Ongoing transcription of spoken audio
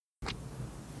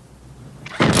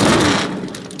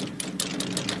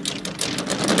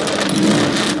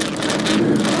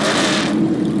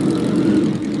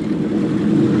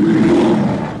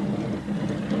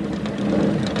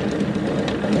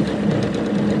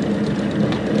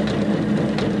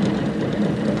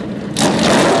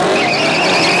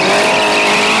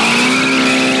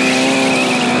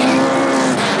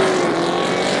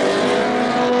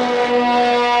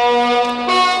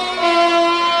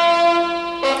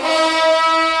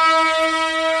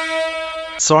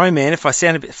Sorry, man, if I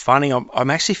sound a bit funny, I'm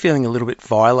actually feeling a little bit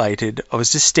violated. I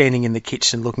was just standing in the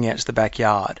kitchen looking out to the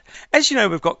backyard. As you know,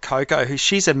 we've got Coco,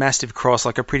 she's a mastiff cross,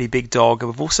 like a pretty big dog, and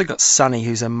we've also got Sonny,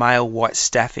 who's a male white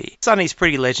staffy. Sonny's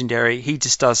pretty legendary. He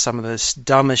just does some of the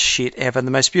dumbest shit ever.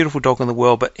 The most beautiful dog in the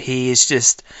world, but he is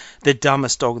just the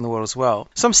dumbest dog in the world as well.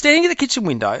 So I'm standing at the kitchen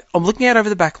window, I'm looking out over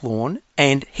the back lawn,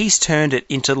 and he's turned it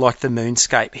into like the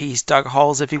moonscape. He's dug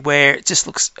holes everywhere. It just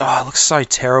looks so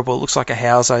terrible. It looks like a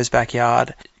house's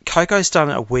backyard. Coco's done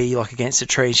a wee like against a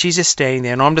tree. She's just standing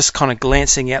there, and I'm just kind of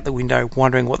glancing out the window,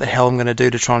 wondering what the hell I'm going to do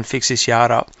to try and fix this yard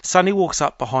up. Sonny walks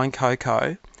up behind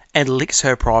Coco and licks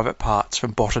her private parts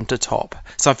from bottom to top.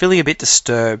 So I'm feeling a bit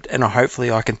disturbed, and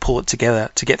hopefully I can pull it together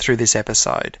to get through this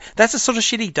episode. That's the sort of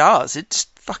shit he does. It's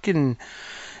fucking...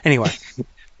 Anyway.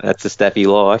 That's a staffy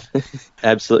life.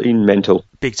 Absolutely mental.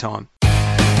 Big time.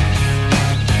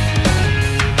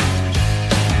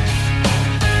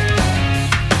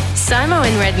 Somo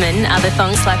and Redman are the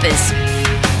Thong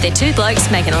Slappers. They're two blokes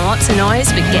making lots of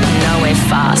noise but getting nowhere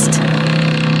fast.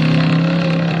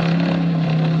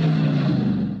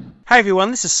 Hey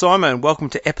everyone, this is Simon and welcome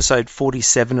to episode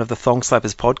 47 of the Thong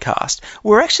Slappers podcast.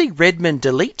 We're actually Redman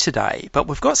Delete today, but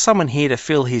we've got someone here to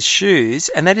fill his shoes,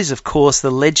 and that is of course the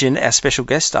legend, our special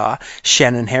guest star,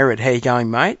 Shannon Herod. How you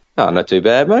going, mate? Oh, not too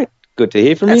bad, mate. Good to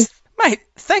hear from you. Mate,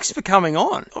 thanks for coming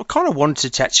on. I kind of wanted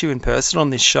to chat to you in person on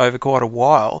this show for quite a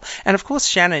while. And of course,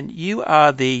 Shannon, you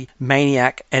are the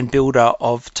maniac and builder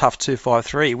of Tough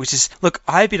 253, which is, look,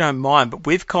 I hope you don't mind, but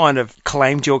we've kind of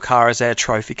claimed your car as our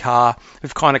trophy car.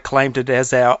 We've kind of claimed it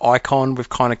as our icon. We've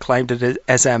kind of claimed it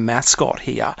as our mascot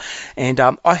here. And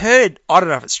I heard, I don't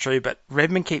know if it's true, but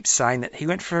Redman keeps saying that he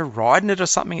went for a ride in it or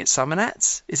something at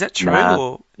Summernats. Is that true?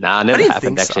 Nah, never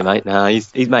happened actually, mate. No,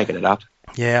 he's making it up.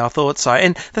 Yeah, I thought so.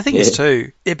 And the thing is,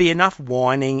 too, there'd be enough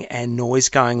whining and noise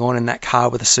going on in that car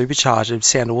with a supercharger. It'd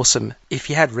sound awesome. If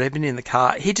you had Redman in the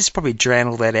car, he'd just probably drown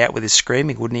all that out with his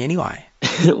screaming, wouldn't he, anyway?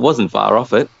 It wasn't far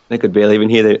off it. They could barely even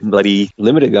hear the bloody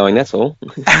limiter going, that's all.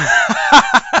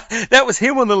 That was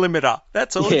him on the limiter.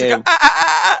 That's all. Yeah, go, ah, ah,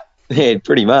 ah, ah. Yeah,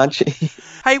 pretty much.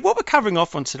 Hey, what we're covering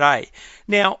off on today.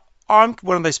 Now, I'm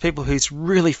one of those people who's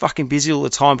really fucking busy all the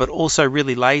time, but also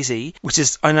really lazy, which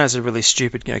is, I know, is a really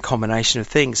stupid, combination of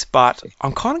things, but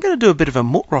I'm kind of going to do a bit of a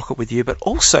mutt rocket with you, but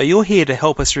also you're here to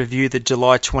help us review the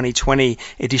July 2020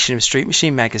 edition of Street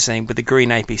Machine magazine with the green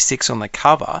AP6 on the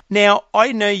cover. Now,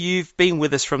 I know you've been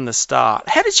with us from the start.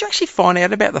 How did you actually find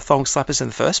out about the Thong Slappers in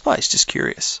the first place? Just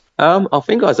curious. I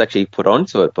think I was actually put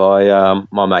onto it by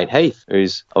my mate Heath,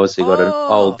 who's obviously got an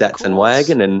old Datsun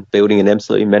wagon and building an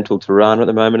absolutely mental Tirana at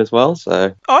the moment as well.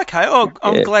 So okay,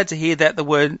 I'm glad to hear that the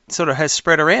word sort of has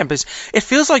spread around, because it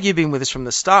feels like you've been with us from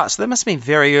the start, so that must have been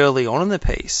very early on in the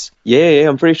piece. Yeah,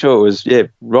 I'm pretty sure it was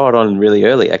right on really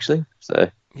early actually.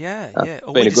 So yeah,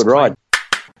 been a good ride.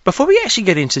 Before we actually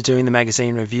get into doing the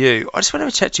magazine review, I just want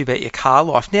to chat to you about your car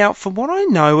life. Now, from what I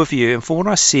know of you and from what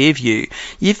I see of you,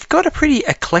 you've got a pretty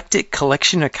eclectic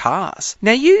collection of cars.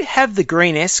 Now, you have the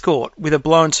green Escort with a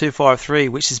blown 253,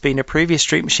 which has been a previous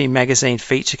Street Machine magazine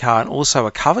feature car and also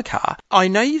a cover car. I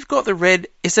know you've got the red,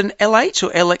 is it an LH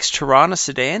or LX Tirana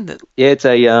sedan? Yeah, it's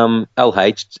a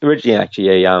LH. It's originally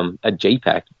actually a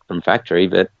G-Pack from factory,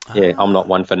 but I'm not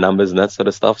one for numbers and that sort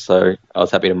of stuff, so I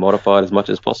was happy to modify it as much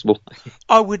as possible.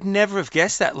 I would never have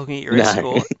guessed that looking at your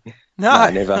Escort. No,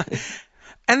 never.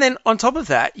 And then on top of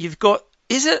that, you've got,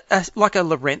 is it like a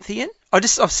Laurentian? I've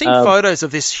seen photos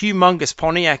of this humongous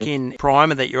Pontiac in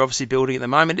primer that you're obviously building at the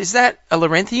moment. Is that a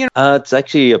Laurentian? It's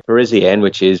actually a Parisienne,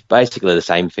 which is basically the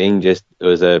same thing, just it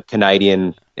was a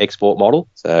Canadian export model.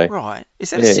 So right. Is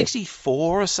that a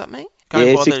 64 or something?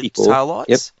 Going by 64. The taillights?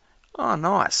 Yep. Oh,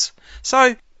 nice.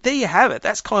 So there you have it.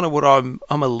 That's kind of what I'm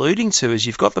alluding to, is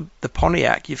you've got the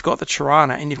Pontiac, you've got the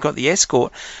Tirana, and you've got the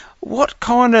Escort. What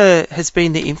kind of has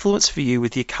been the influence for you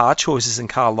with your car choices and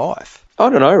car life? I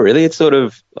don't know, really. It's sort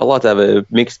of, I like to have a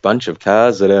mixed bunch of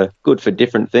cars that are good for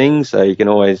different things. So you can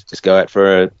always just go out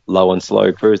for a low and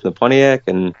slow cruise in the Pontiac,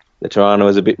 and the Tirana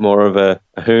was a bit more of a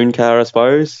hoon car, I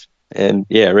suppose. And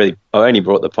yeah, really, I only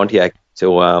brought the Pontiac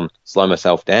to slow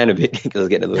myself down a bit because I was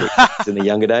getting a little in the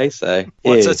younger days. So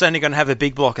so it's only going to have a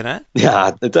big block in it?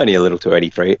 Yeah, it's only a little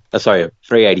 283. A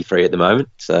 383 at the moment.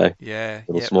 So yeah,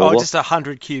 small block. Just a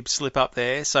 100 cube slip up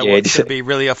there. So it's going to be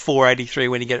really a 483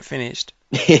 when you get it finished.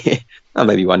 Oh,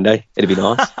 maybe one day. It'd be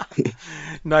nice.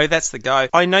 No, that's the go.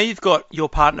 I know you've got your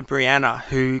partner Brianna,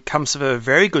 who comes with a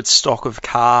very good stock of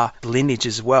car lineage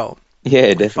as well. Yeah,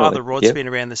 definitely. Father Rod's Yep. been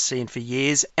around the scene for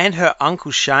years, and her uncle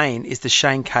Shane is the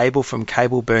Shane Cable from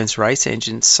Cable Burns Race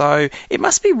Engines. So it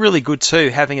must be really good too,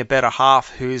 having a better half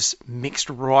who's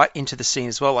mixed right into the scene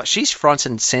as well. Like, she's front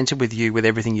and centre with you with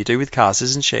everything you do with cars,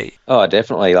 isn't she? Oh,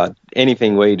 definitely. Like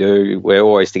anything we do, we're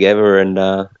always together,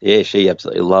 and yeah, she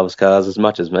absolutely loves cars as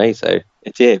much as me. So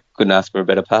couldn't ask for a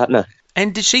better partner.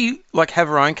 And did she have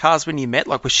her own cars when you met?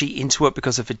 Like, was she into it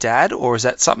because of her dad, or is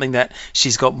that something that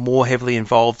she's got more heavily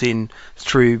involved in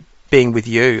through being with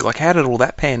you? Like, how did all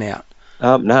that pan out?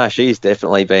 No, she's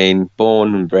definitely been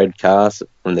born and bred cars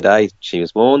from the day she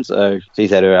was born. So she's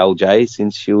had her LJ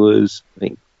since she was, I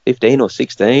think, 15 or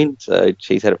 16. So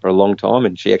she's had it for a long time,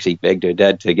 and she actually begged her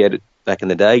dad to get it back in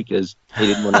the day because he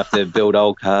didn't want to have to build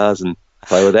old cars and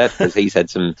play with that, because he's had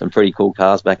some pretty cool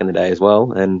cars back in the day as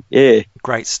well. And yeah.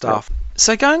 Great stuff.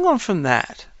 So going on from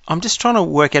that, I'm just trying to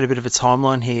work out a bit of a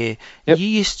timeline here. Yep. You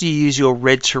used to use your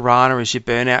red Tirana as your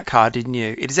burnout car, didn't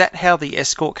you? Is that how the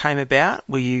Escort came about?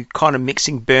 Were you kind of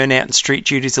mixing burnout and street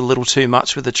duties a little too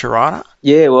much with the Tirana?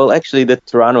 Yeah, well, actually, the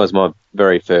Tirana was my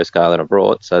very first car that I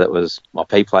brought. So that was my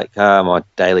P-plate car, my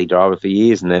daily driver for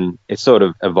years. And then it sort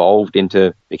of evolved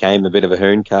became a bit of a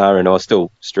hoon car, and I was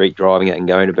still street driving it and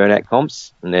going to burnout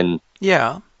comps. And then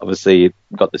obviously it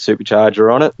got the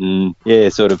supercharger on it,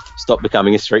 and sort of stopped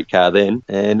becoming a street car then.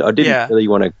 And I didn't really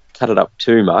want to cut it up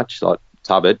too much, like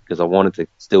tub it, because I wanted to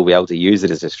still be able to use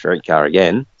it as a street car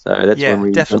again. So that's when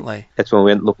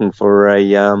we went looking for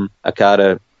a car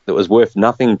that was worth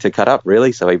nothing to cut up,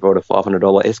 really. So we bought a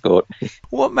 $500 Escort.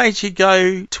 What made you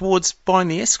go towards buying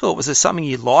the Escort? Was it something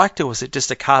you liked, or was it just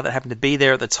a car that happened to be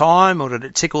there at the time, or did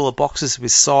it tick all the boxes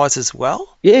with size as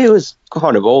well? Yeah, it was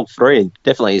kind of all three.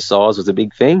 Definitely size was a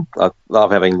big thing. I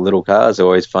love having little cars, they're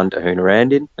always fun to hoon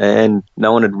around in. And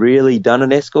no one had really done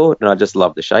an Escort, and I just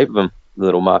loved the shape of them. The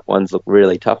little Mark 1s look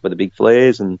really tough with the big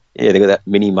flares, and they got that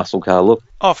mini muscle car look.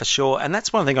 Oh, for sure. And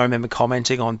that's one thing I remember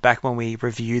commenting on back when we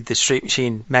reviewed the Street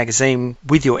Machine magazine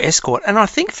with your Escort. And I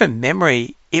think from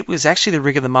memory, it was actually the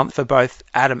rig of the month for both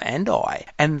Adam and I.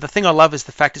 And the thing I love is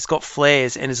the fact it's got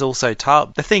flares and is also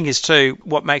tub. The thing is, too,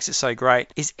 what makes it so great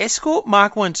is Escort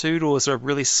Mark 1 two-doors are a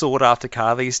really sought-after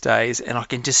car these days, and I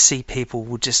can just see people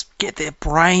will just get their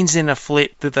brains in a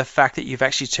flip with the fact that you've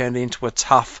actually turned it into a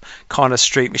tough kind of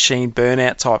Street Machine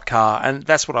burnout type car. And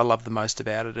that's what I love the most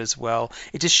about it as well.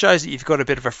 It just shows that you've got a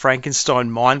bit of a Frankenstein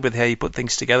mind with how you put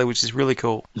things together, which is really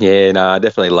cool. Yeah, no, I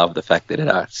definitely love the fact that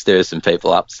it stirs some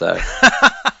people up, so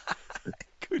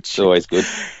it's always good.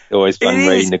 Always fun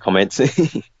reading the comments.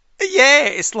 Yeah,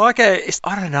 it's like I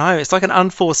don't know, it's like an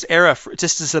unforced error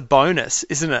just as a bonus,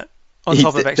 isn't it? On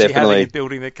top of actually having and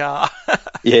building the car.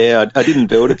 Yeah, I didn't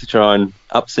build it to try and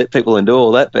upset people and do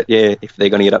all that, but yeah, if they're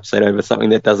going to get upset over something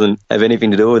that doesn't have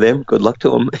anything to do with them, good luck to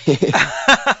them.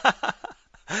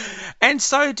 And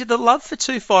so did the love for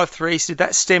 253s, did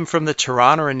that stem from the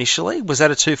Tirana initially? Was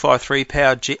that a 253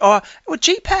 powered were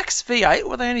G-Packs V8, or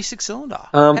were they only 6-cylinder?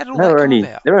 How did all that come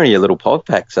about? They were only a little pod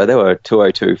pack, so they were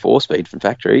 202 4-speed from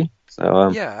factory. So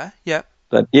yeah.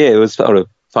 But yeah, it was sort of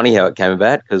funny how it came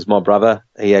about, because my brother,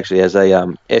 he actually has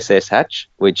a SS hatch,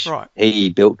 which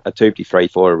he built a 253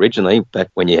 for originally,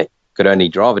 but when you could only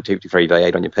drive a 253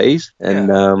 V8 on your Ps.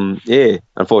 And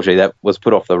unfortunately that was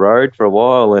put off the road for a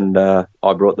while, and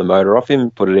I brought the motor off him,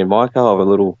 put it in my car, I have a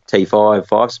little T5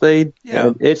 5-speed. Yeah.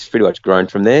 And it's pretty much grown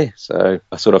from there. So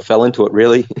I sort of fell into it,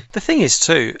 really. The thing is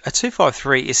too, a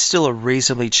 253 is still a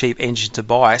reasonably cheap engine to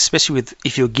buy, especially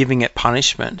if you're giving it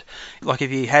punishment. Like,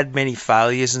 if you had many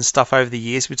failures and stuff over the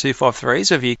years with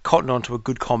 253s, or have you cottoned onto a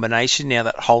good combination now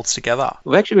that holds together?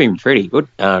 We've actually been pretty good,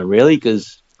 really,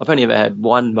 because I've only ever had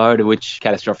one motor which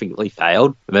catastrophically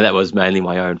failed. I mean, that was mainly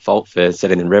my own fault for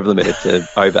setting the rev limiter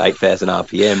to over 8,000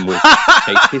 RPM with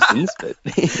cheap pistons. But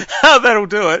that'll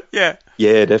do it, yeah.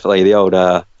 Yeah, definitely. The old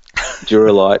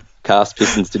Duralite cast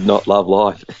pistons did not love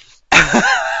life.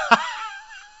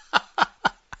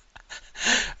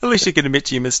 At least you can admit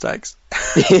to your mistakes.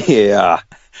 Yeah,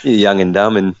 you're young and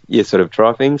dumb and you sort of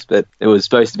try things, but it was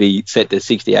supposed to be set to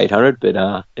 6,800,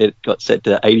 but it got set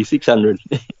to 8,600.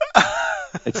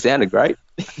 It sounded great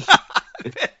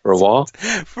for a while.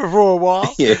 For a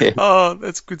while? Yeah. Oh,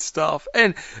 that's good stuff.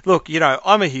 And look,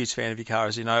 I'm a huge fan of your car,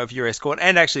 as you know, of your Escort,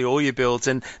 and actually all your builds.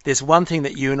 And there's one thing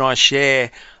that you and I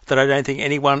share that I don't think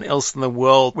anyone else in the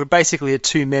world, we're basically a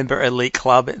 2-member elite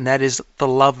club, and that is the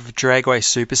love of dragway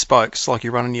super spokes like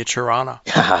you run on your Tirana.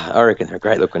 I reckon they're a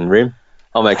great looking rim.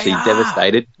 I'm actually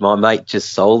devastated. My mate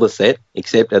just sold a set,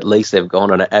 except at least they've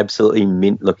gone on an absolutely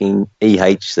mint-looking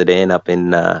EH sedan up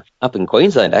in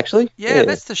Queensland, actually. Yeah,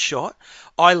 that's the shot.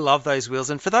 I love those wheels.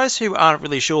 And for those who aren't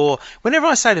really sure, whenever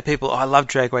I say to people, I love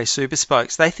Dragway Super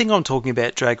Spokes, they think I'm talking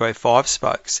about Dragway 5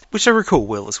 spokes, which are a cool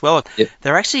wheel as well. Yep.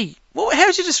 They're actually, well, how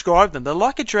would you describe them? They're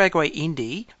like a Dragway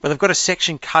Indy, but they've got a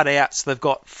section cut out, so they've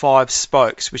got 5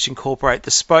 spokes, which incorporate,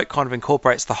 the spoke kind of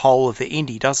incorporates the whole of the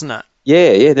Indy, doesn't it?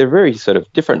 Yeah, they're very sort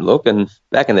of different look. And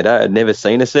back in the day, I'd never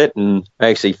seen a set, and I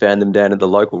actually found them down at the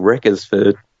local wreckers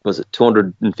for, was it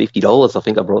 $250? I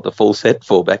think I brought the full set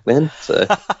for back then. So.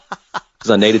 Because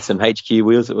I needed some HQ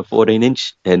wheels that were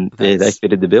 14-inch, and they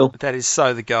fitted the bill. That is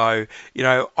so the go. You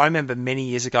know, I remember many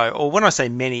years ago, or when I say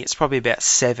many, it's probably about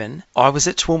 7. I was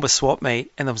at Toowoomba Swap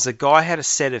Meet, and there was a guy had a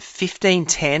set of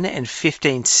 1510 and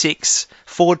 15.6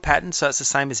 Ford pattern, so it's the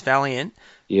same as Valiant.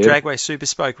 Yep. Dragway Super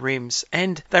Spoke rims,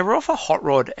 and they were off a hot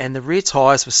rod, and the rear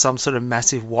tyres were some sort of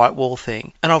massive white wall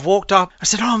thing. And I've walked up, I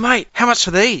said, "Oh mate, how much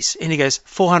for these?" And he goes,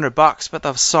 $400, but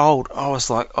they've sold. I was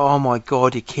like, oh my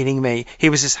god, you're kidding me. He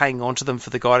was just hanging on to them for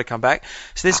the guy to come back.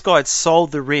 So this guy had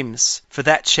sold the rims for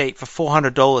that cheap, for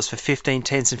 $400 for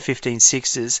 1510s and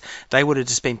 15.6s. They would have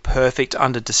just been perfect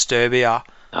under Disturbia.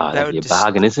 Oh, that'd be a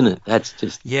bargain, isn't it? That's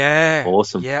just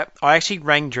awesome. Yeah, I actually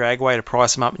rang Dragway to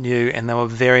price them up new, and they were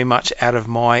very much out of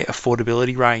my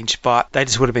affordability range, but they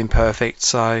just would have been perfect.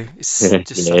 So it's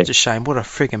just such a shame. What a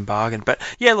freaking bargain. But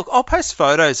yeah, look, I'll post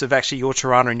photos of actually your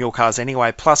Tirana and your cars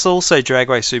anyway, plus also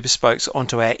Dragway Super Spokes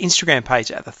onto our Instagram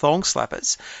page at the Thong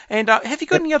Slappers. And have you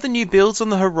got any other new builds on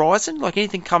the horizon? Like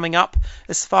anything coming up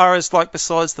as far as like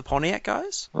besides the Pontiac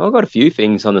goes? Well, I've got a few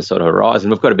things on the sort of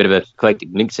horizon. We've got a bit of a eclectic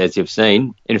mix, as you've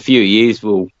seen. In a few years,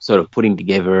 we'll sort of putting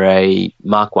together a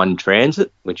Mark 1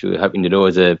 Transit, which we're hoping to do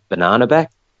as a banana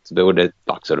back, to be able to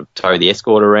like sort of tow the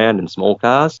Escort around in small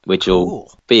cars, which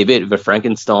will be a bit of a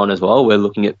Frankenstein as well. We're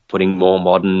looking at putting more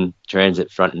modern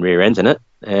Transit front and rear ends in it,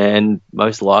 and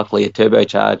most likely a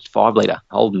turbocharged 5-litre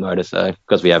Holden motor, so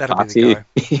because we have parts here.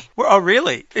 Well, oh,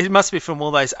 really? It must be from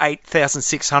all those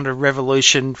 8,600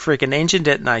 Revolution freaking engine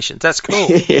detonations. That's cool.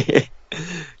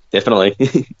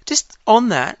 Definitely. Just on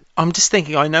that, I'm just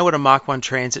thinking, I know what a Mark 1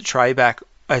 Transit Trayback,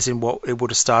 as in what it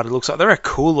would have started, looks like. They're a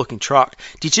cool looking truck.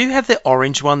 Did you have the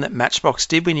orange one that Matchbox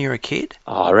did when you were a kid?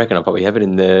 Oh, I reckon I probably have it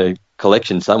in the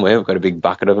collection somewhere. I've got a big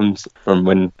bucket of them from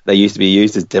when they used to be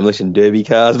used as demolition derby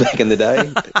cars back in the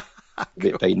day. A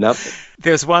bit beaten up.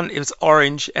 There was one, it was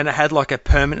orange, and it had like a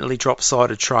permanently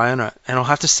drop-sided tray on it. And I'll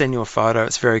have to send you a photo.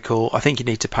 It's very cool. I think you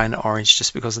need to paint it orange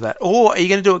just because of that. Or are you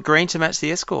going to do it green to match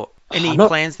the Escort? Any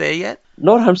plans there yet?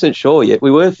 Not 100% sure yet.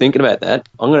 We were thinking about that.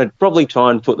 I'm going to probably try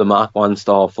and put the Mark 1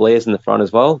 style flares in the front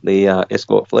as well, the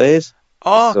Escort flares.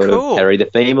 Oh, sort cool. Of carry the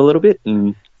theme a little bit.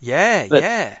 And Yeah,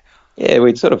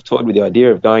 we'd sort of toyed with the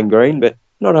idea of going green, but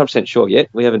not 100% sure yet.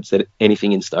 We haven't set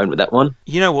anything in stone with that one.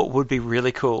 You know what would be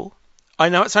really cool? I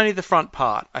know it's only the front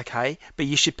part, okay? But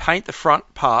you should paint the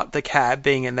front part, the cab,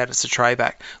 being in that it's a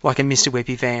trayback, like a Mr.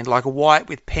 Whippy van, like a white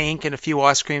with pink and a few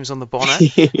ice creams on the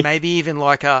bonnet. Maybe even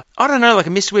like a, I don't know, like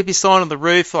a Mr. Whippy sign on the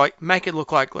roof, like make it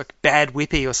look like Bad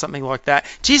Whippy or something like that.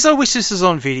 Geez, I wish this was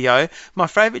on video. My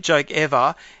favourite joke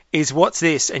ever is, what's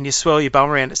this? And you swirl your bum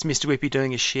around, it's Mr. Whippy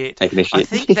doing his shit. Taking a shit. I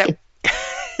think that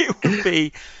it would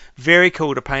be very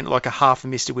cool to paint like a half a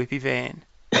Mr. Whippy van.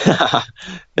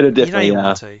 It'll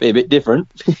definitely be a bit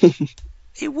different.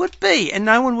 It would be, and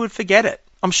no one would forget it.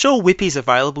 I'm sure Whippy's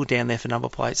available down there for number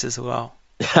plates as well.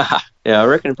 Yeah, I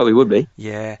reckon it probably would be.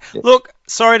 Yeah. Look,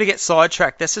 sorry to get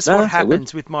sidetracked. That's just what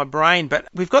happens with my brain. But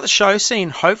we've got the show scene.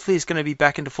 Hopefully is going to be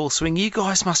back into full swing. You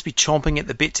guys must be chomping at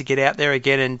the bit to get out there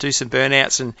again and do some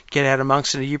burnouts and get out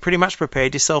amongst it. Are you pretty much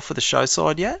prepared yourself for the show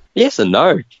side yet? Yes and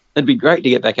no. It'd be great to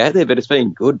get back out there, but it's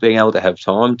been good being able to have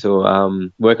time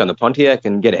to work on the Pontiac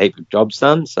and get a heap of jobs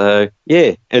done. So,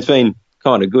 yeah, it's been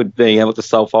kind of good being able to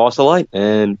self-isolate.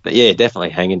 But yeah,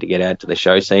 definitely hanging to get out to the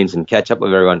show scenes and catch up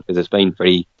with everyone, because it's been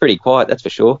pretty quiet, that's for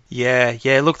sure. Yeah.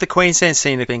 Look, the Queensland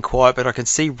scene has been quiet, but I can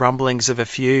see rumblings of a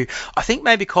few. I think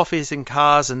maybe coffees and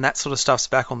cars and that sort of stuff's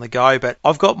back on the go, but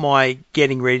I've got my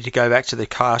getting ready to go back to the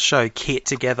car show kit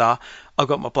together. I've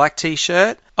got my black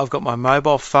t-shirt, I've got my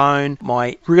mobile phone,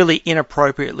 my really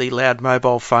inappropriately loud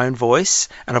mobile phone voice,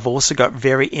 and I've also got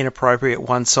very inappropriate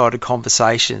one-sided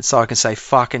conversation, so I can say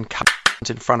fucking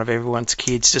in front of everyone's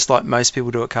kids, just like most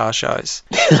people do at car shows.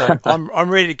 So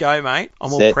I'm ready to go, mate.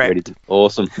 I'm all prepped.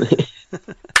 Awesome.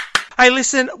 Hey,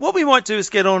 listen, what we might do is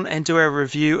get on and do our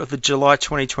review of the July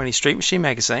 2020 Street Machine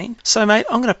magazine. So, mate,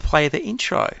 I'm going to play the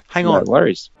intro. Hang on. No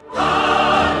worries.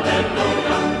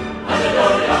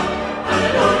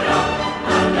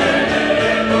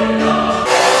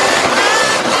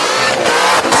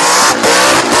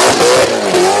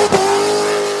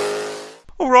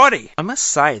 Alrighty. I must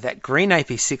say that green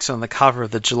AP6 on the cover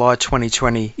of the July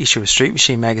 2020 issue of Street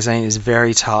Machine magazine is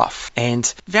very tough. And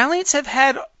Valiants have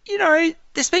had,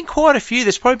 there's been quite a few.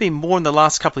 There's probably been more in the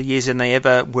last couple of years than they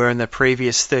ever were in the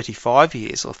previous 35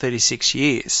 years or 36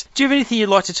 years. Do you have anything you'd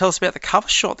like to tell us about the cover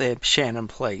shot there, Shannon,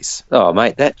 please? Oh,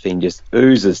 mate, that thing just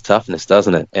oozes toughness,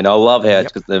 doesn't it? And I love how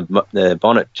it's got the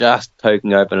bonnet just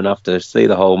poking open enough to see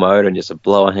the whole motor and just a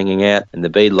blower hanging out and the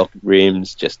beadlock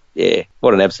rims. Just,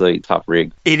 what an absolute tough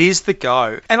rig. It is the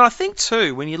go. And I think,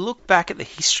 too, when you look back at the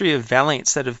history of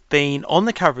Valiants that have been on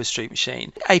the cover of Street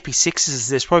Machine, AP6s,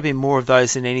 there's probably been more of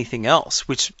those than anything else,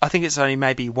 which I think it's only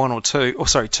maybe two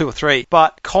or three.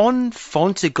 But Con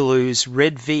Fontaglu's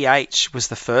Red VH was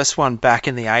the first one back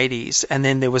in the 80s. And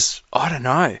then there was, I don't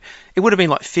know, it would have been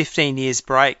like 15 years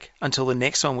break until the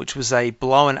next one, which was a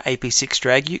blown AP6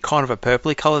 drag ute, kind of a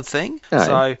purpley coloured thing. Oh.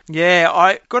 So, yeah,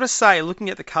 I got to say, looking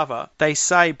at the cover, they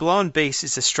say Blown Beast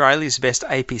is Australia's best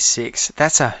AP6.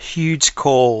 That's a huge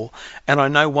call. And I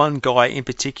know one guy in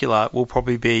particular will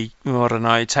probably be, I don't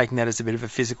know, taking that as a bit of a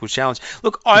physical challenge.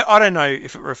 Look, I don't know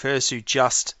if it refers to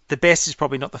just the best is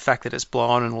probably not the fact that it's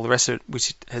blown and all the rest of it,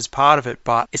 which has part of it,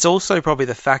 but it's also probably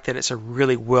the fact that it's a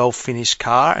really well-finished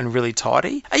car and really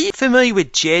tidy. Are you familiar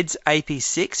with Jed's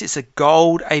AP6? It's a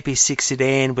gold AP6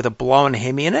 sedan with a blown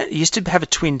Hemi in it. It used to have a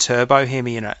twin turbo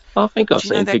Hemi in it. I think I've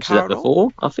seen pictures of that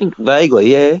before. I think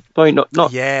vaguely, yeah. Probably not.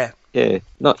 Yeah. Yeah,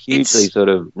 not hugely sort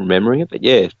of remembering it, but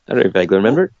yeah, I don't vaguely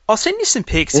remember it. I'll send you some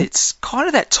pics. Yeah. It's kind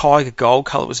of that tiger gold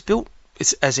colour. It was built,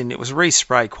 it was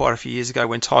resprayed quite a few years ago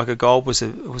when tiger gold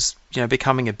was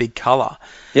becoming a big colour.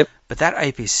 Yep. But that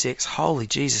AP6, holy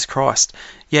Jesus Christ.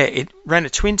 Yeah, it ran a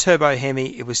twin turbo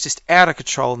Hemi. It was just out of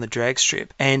control in the drag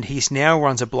strip. And he's now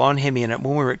runs a blown Hemi in it.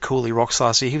 When we were at Cooley Rocks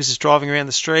last year, he was just driving around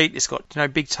the street. It's got,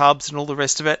 big tubs and all the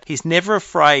rest of it. He's never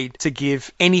afraid to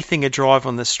give anything a drive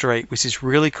on the street, which is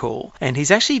really cool. And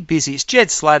he's actually busy. It's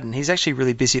Jed Sladden. He's actually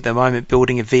really busy at the moment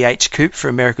building a VH coupe for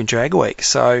American Drag Week.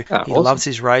 So he loves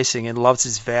his racing and loves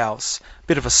his vows.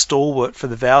 Bit of a stalwart for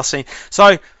the vow scene.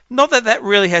 So, not that that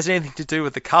really has anything to do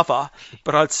with the cover,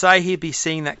 but I'd say he'd be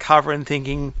seeing that cover and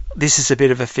thinking, this is a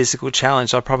bit of a physical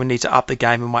challenge. I probably need to up the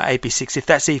game in my AP6, if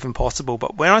that's even possible.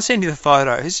 But when I send you the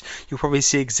photos, you'll probably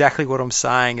see exactly what I'm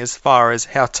saying as far as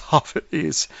how tough it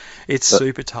is. It's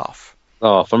super tough.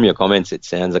 Oh, from your comments, it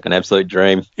sounds like an absolute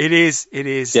dream. It is.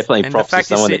 Definitely props to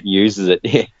someone that uses it.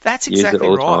 Yeah, that's exactly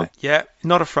right. Yeah,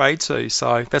 not afraid to.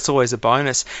 So that's always a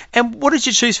bonus. And what did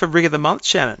you choose for Rig of the Month,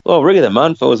 Shannon? Well, Rig of the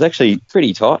Month, it was actually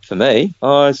pretty tight for me.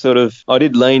 I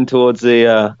did lean towards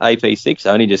the AP6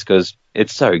 only just because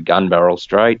it's so gun barrel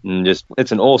straight and just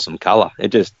it's an awesome colour. It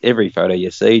just, every photo you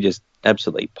see just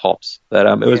absolutely pops. But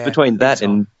it was between that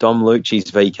and Dom Lucci's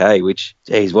VK, which,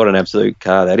 geez, what an absolute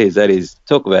car that is. That is,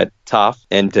 talk about tough,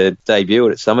 and to debut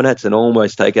it at Summernats and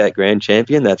almost take out Grand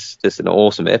Champion, that's just an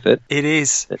awesome effort. It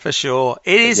is, for sure.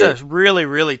 It is a really,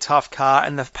 really tough car,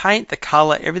 and the paint, the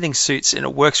colour, everything suits, and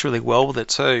it works really well with it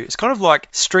too. It's kind of like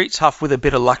street tough with a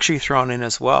bit of luxury thrown in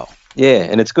as well. Yeah,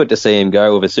 and it's good to see him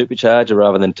go with a supercharger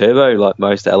rather than turbo like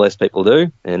most LS people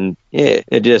do. And yeah,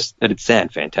 it'd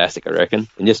sound fantastic, I reckon,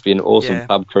 and just be an awesome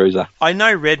pub cruiser. I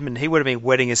know Redmond, he would have been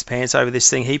wetting his pants over this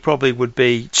thing. He probably would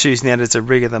be choosing that as a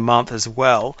Rig of the Month as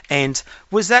well. And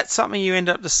was that something you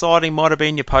ended up deciding might have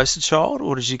been your poster child,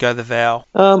 or did you go the vow?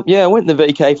 Yeah, I went in the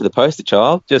VK for the poster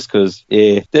child just because,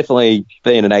 definitely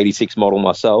being an 86 model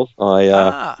myself,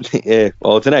 well,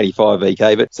 it's an 85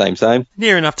 VK, but same.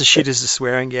 Near enough to shit as the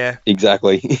swearing, yeah.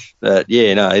 Exactly. But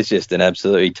it's just an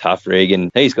absolutely tough rig,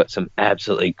 and he's got some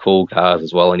absolutely cool cars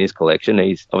as well in his collection.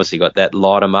 He's obviously got that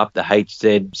light 'em up, the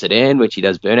HZ sedan, which he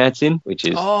does burnouts in, which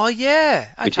is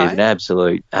which is an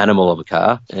absolute animal of a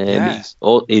car. And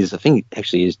I think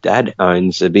actually his dad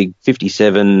owns a big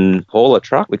 57 hauler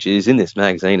truck, which is in this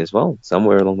magazine as well,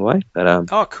 somewhere along the way.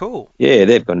 But cool. Yeah,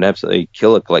 they've got an absolutely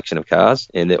killer collection of cars,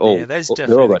 and they're all that's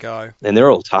definitely the go. And they're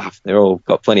all tough. They're all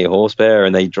got plenty of horsepower,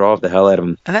 and they drive the hell out of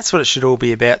them. And that's what it should all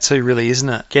be about too, really, isn't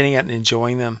it? Getting out and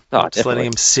enjoying them. Just letting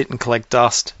them sit and collect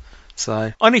dust.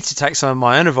 So I need to take some of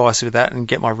my own advice with that and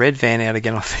get my red van out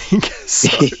again, I think.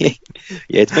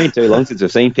 Yeah, it's been too long since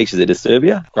we've seen pictures of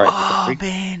Disturbia.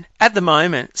 Man. At the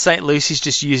moment, St. Lucy's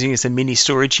just using it as a mini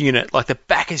storage unit. Like the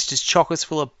back is just chocolates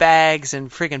full of bags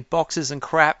and friggin' boxes and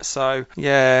crap. So,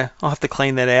 yeah, I'll have to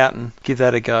clean that out and give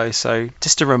that a go. So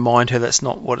just to remind her that's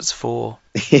not what it's for.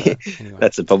 Anyway.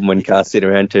 That's the problem when cars sit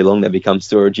around too long, they become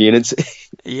storage units.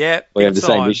 Yeah. We have the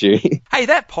same issue. Hey,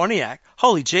 that Pontiac,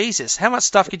 holy Jesus, how much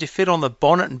stuff could you fit on the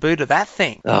bonnet and boot of that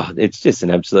thing? Oh, it's just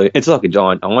an absolute, it's like a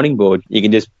giant ironing board. You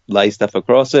can just lay stuff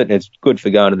across it, and it's good for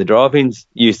going to the drive-ins.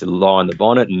 You used to line the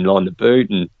bonnet and line the boot,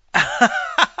 and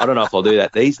I don't know if I'll do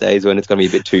that these days when it's going to be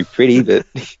a bit too pretty, but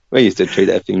we used to treat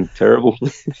that thing terrible.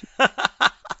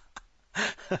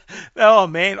 Oh,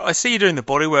 man, I see you doing the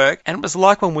bodywork, and it was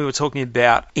like when we were talking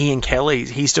about Ian Kelly.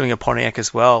 He's doing a Pontiac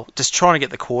as well, just trying to get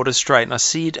the quarters straight, and I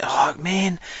see it, oh,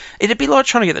 man, it'd be like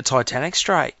trying to get the Titanic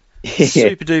straight. Yeah.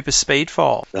 Super-duper speed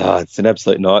file. Oh, it's an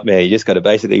absolute nightmare. You just got to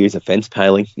basically use a fence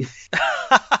paling.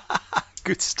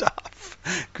 Good stuff.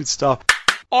 Good stuff.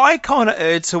 I kind of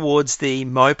erred towards the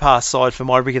Mopar side for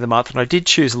my rig of the month, and I did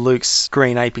choose Luke's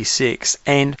green AP6.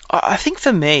 And I think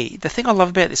for me, the thing I love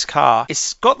about this car,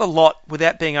 it's got the lot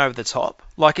without being over the top.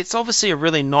 Like, it's obviously a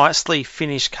really nicely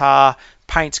finished car.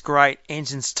 Paint's great,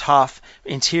 engine's tough,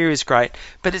 interior's great,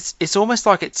 but it's almost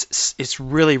like it's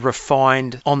really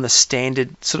refined on the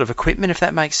standard sort of equipment, if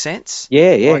that makes sense.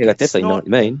 Yeah, like I definitely know what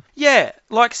you mean. Yeah,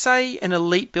 like say an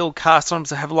elite build car,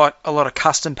 sometimes they have like a lot of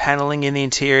custom paneling in the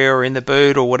interior or in the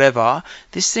boot or whatever.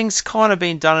 This thing's kind of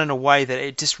been done in a way that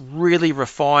it just really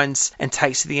refines and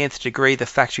takes to the nth degree the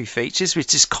factory features,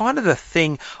 which is kind of the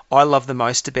thing I love the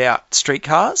most about street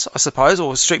cars, I suppose,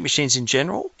 or street machines in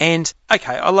general. And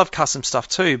okay, I love custom stuff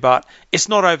too, but it's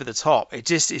not over the top. It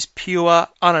just is pure,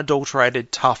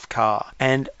 unadulterated, tough car.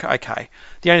 And okay,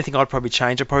 the only thing I'd probably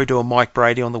change, I'd probably do a Mike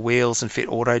Brady on the wheels and fit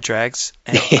auto drags.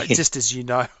 And just as you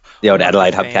know, the old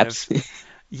Adelaide hubcaps.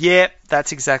 Yeah,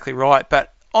 that's exactly right.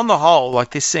 But on the whole, like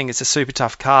this thing, it's a super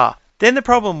tough car. Then the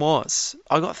problem was,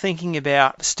 I got thinking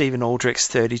about Stephen Aldrich's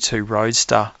 32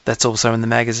 Roadster that's also in the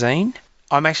magazine.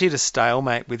 I'm actually at a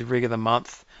stalemate with Rig of the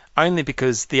Month, only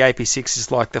because the AP6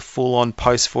 is like the full-on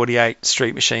post-48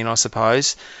 street machine, I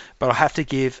suppose. But I have to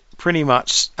give pretty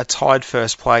much a tied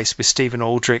first place with Stephen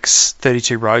Aldrich's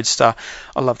 32 Roadster.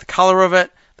 I love the colour of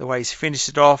it, the way he's finished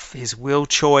it off, his wheel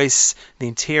choice, the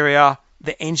interior,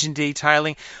 the engine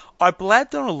detailing. I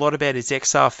blabbed on a lot about his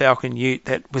XR Falcon Ute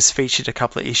that was featured a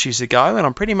couple of issues ago, and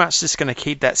I'm pretty much just going to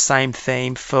keep that same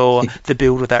theme for the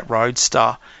build of that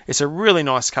Roadster. It's a really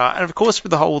nice car, and of course with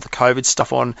the COVID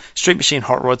stuff on, Street Machine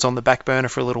Hot Rod's on the back burner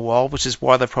for a little while, which is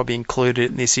why they've probably included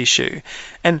it in this issue.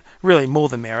 And really, more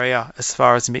the merrier as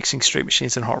far as mixing Street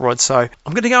Machines and Hot Rods. So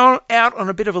I'm going to go out on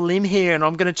a bit of a limb here, and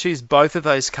I'm going to choose both of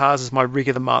those cars as my Rig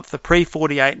of the Month, the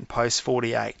pre-48 and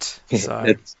post-48.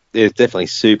 So it's definitely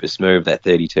super smooth, that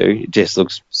 32. It just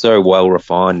looks so well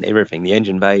refined. Everything. The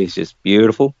engine bay is just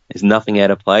beautiful. There's nothing out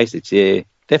of place. It's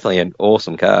definitely an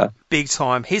awesome car. Big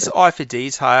time. His eye for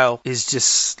detail is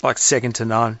just like second to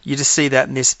none. You just see that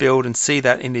in this build and see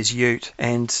that in his Ute.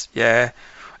 And yeah,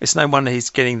 it's no wonder he's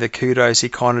getting the kudos he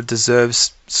kind of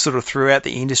deserves sort of throughout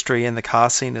the industry and the car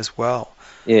scene as well.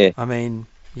 Yeah. I mean,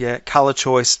 yeah, colour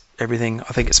choice, everything.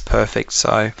 I think it's perfect.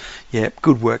 So yeah,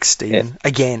 good work, Stephen. Yeah.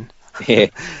 Again. Yeah,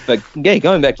 but yeah,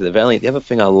 going back to the Valiant, the other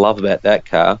thing I love about that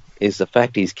car is the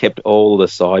fact he's kept all the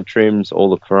side trims, all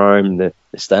the chrome, the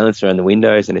stainless around the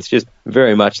windows, and it's just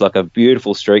very much like a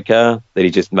beautiful street car that he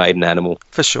just made an animal.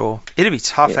 For sure. It'd be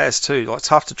tough as too, like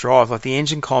tough to drive. Like the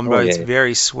engine combo is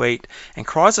very sweet, and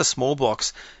Chrysler small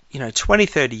blocks, 20,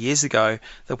 30 years ago,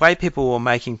 the way people were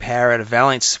making power out of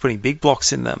Valiants is putting big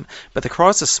blocks in them. But the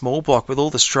Chrysler small block, with all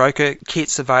the stroker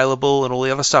kits available and all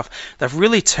the other stuff, they've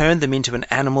really turned them into an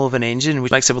animal of an engine,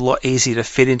 which makes it a lot easier to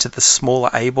fit into the smaller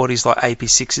A-bodies like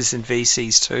AP6s and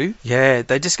VCs too. Yeah,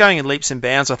 they're just going in leaps and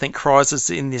bounds. I think Chrysler's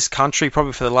in this country,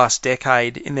 probably for the last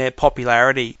decade, in their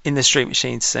popularity in the street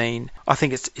machine scene. I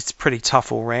think it's pretty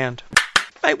tough all round.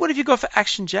 Mate, what have you got for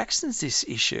Action Jacksons this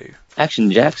issue? Action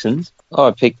Jacksons? Oh,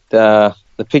 I picked the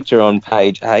picture on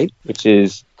page 8, which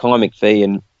is Kai McPhee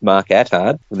and Mark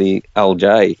Attard with the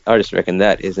LJ. I just reckon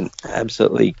that is an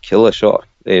absolutely killer shot.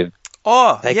 They've taken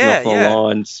off the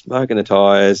line, smoking the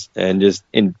tyres, and just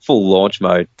in full launch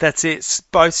mode. That's it.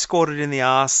 Both squatted in the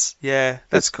arse. Yeah,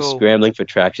 that's cool. Scrambling for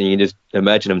traction. You can just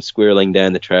imagine them squirreling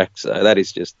down the track. So that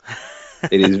is just...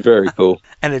 It is very cool.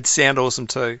 And it'd sound awesome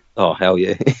too. Oh, hell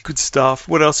yeah. Good stuff.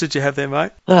 What else did you have there,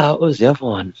 mate? What was the other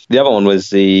one? The other one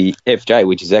was the FJ,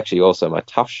 which is actually also my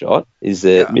tough shot, is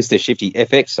the Mr. Shifty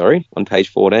FX, on page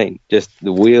 14. Just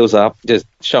the wheels up, just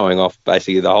showing off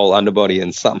basically the whole underbody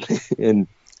and something. And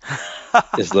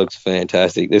just looks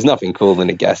fantastic. There's nothing cooler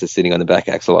than a gasser sitting on the back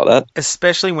axle like that.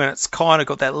 Especially when it's kind of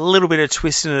got that little bit of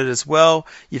twist in it as well.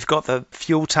 You've got the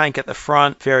fuel tank at the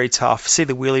front, very tough. See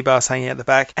the wheelie bars hanging out the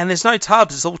back. And there's no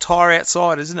tubs, it's all tyre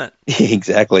outside, isn't it?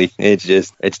 Exactly.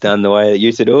 It's done the way it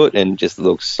used to do it and just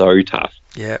looks so tough.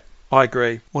 Yeah. I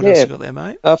agree. What else you got there,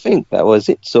 mate? I think that was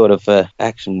it, sort of,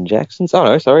 Action Jacksons. Oh,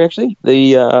 no, sorry, actually.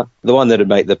 The one that would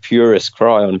make the purist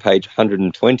cry on page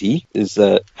 120 is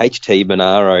HT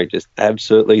Monaro, just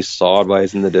absolutely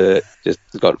sideways in the dirt. Just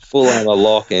got full armor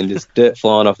lock and just dirt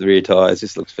flying off the rear tyres.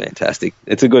 Just looks fantastic.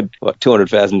 It's a good,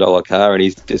 $200,000 car, and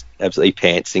he's just absolutely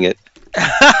pantsing it.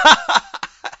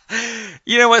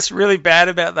 You know what's really bad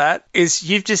about that is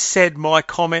you've just said my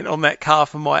comment on that car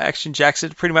from my Action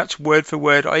Jackson pretty much word for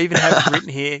word. I even have it written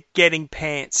here, getting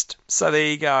pantsed. So there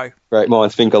you go. Great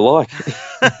minds think alike.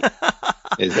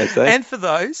 As they say. And for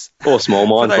those... Or small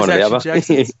minds, one or the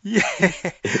other.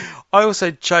 Yeah. I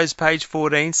also chose page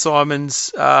 14,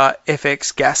 Simon's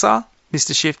FX Gasser,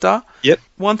 Mr. Shifter. Yep.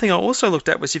 One thing I also looked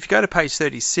at was if you go to page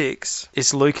 36,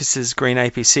 it's Lucas's green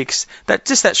AP6.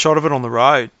 That shot of it on the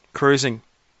road, cruising.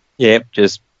 Yep,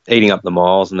 just eating up the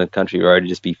miles on the country road would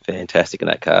just be fantastic in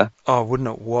that car. Oh, wouldn't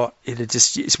it what?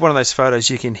 It's one of those photos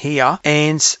you can hear.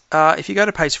 And if you go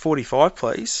to page 45,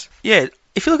 please. Yeah,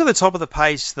 if you look at the top of the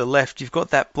page to the left, you've got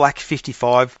that black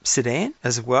 55 sedan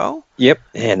as well. Yep,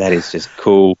 and that is just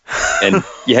cool. And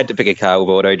you had to pick a car with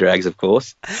auto drags, of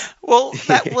course. Well,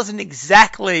 that wasn't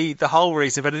exactly the whole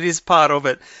reason, but it is part of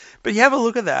it. But you have a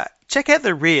look at that. Check out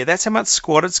the rear. That's how much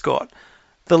squat it's got.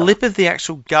 The lip of the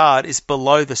actual guard is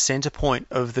below the centre point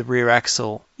of the rear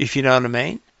axle, if you know what I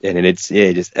mean. And it's,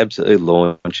 just absolutely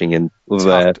launching and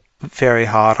with very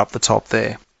hard up the top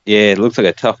there. Yeah, it looks like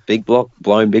a tough big block,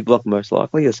 blown big block most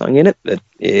likely, or something in it. But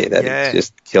is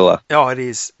just killer. Oh, it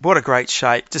is. What a great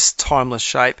shape. Just timeless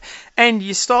shape. And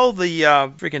you stole the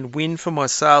friggin' win for my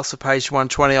sales for page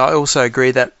 120. I also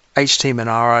agree that HT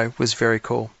Monaro was very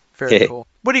cool. Very cool.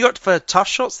 What do you got for tough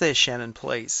shots there, Shannon,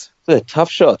 please? The tough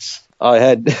shots. I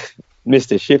had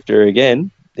Mr. Shifter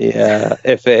again, the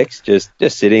FX,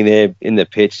 just sitting there in the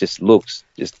pitch, just looks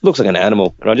like an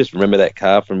animal. And I just remember that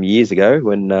car from years ago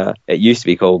when it used to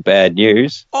be called Bad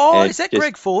News. Oh, is that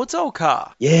Greg Ford's old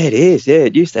car? Yeah, it is. Yeah,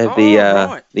 it used to have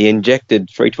the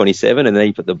injected 327, and then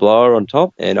you put the blower on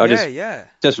top. And I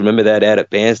just remember that out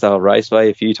at Bairnsdale Raceway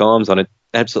a few times on an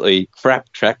absolutely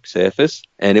crap track surface,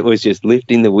 and it was just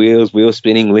lifting the wheels, wheel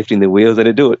spinning, lifting the wheels, and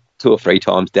I'd do it 2 or 3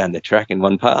 times down the track in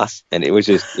one pass. And it was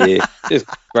just, just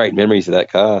great memories of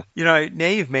that car. You know, now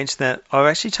you've mentioned that, I've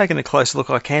actually taken a closer look.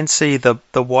 I can see the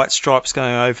white stripes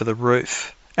going over the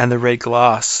roof and the red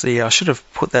glass. See, I should have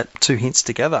put that 2 hints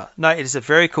together. No, it is a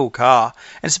very cool car,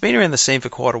 and it's been around the scene for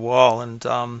quite a while. And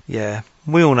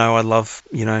we all know I love,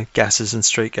 gases and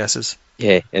street gases.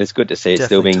 Yeah, and it's good to see it Definitely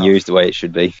still being tough. used the way it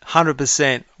should be.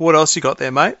 100%. What else you got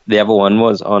there, mate? The other one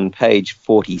was on page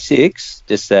 46,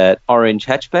 just that orange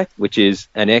hatchback, which is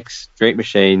an ex-Street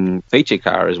Machine feature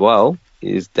car as well,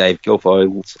 is Dave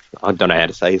Guilfoyle's, I don't know how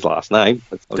to say his last name.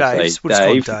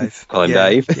 Dave. Call him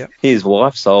Dave. Yep. His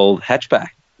wife sold hatchback,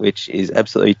 which is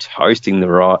absolutely toasting the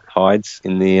right hides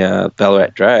in the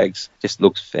Ballarat drags. Just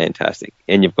looks fantastic.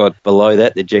 And you've got below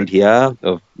that the GTR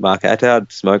of Mark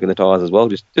Attard smoking the tyres as well.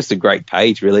 Just a great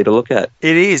page really to look at.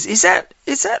 It is. Is that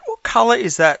what colour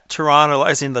is that Toronto,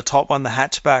 as in the top one, the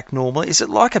hatchback normally? Is it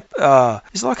like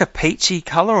a peachy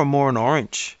colour or more an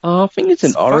orange? Oh, I think it's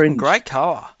an orange. Great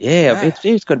colour. Yeah.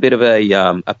 It's got a bit of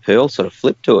a pearl sort of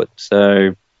flip to it. So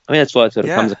I mean that's why it sort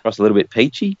of comes across a little bit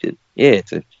peachy. Yeah,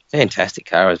 it's a fantastic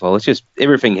car as well. It's just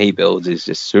everything he builds is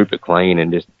just super clean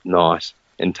and just nice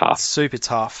and tough. Super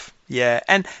tough. Yeah,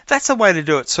 and that's a way to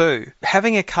do it too.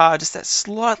 Having a car just that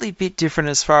slightly bit different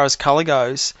as far as colour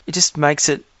goes, it just makes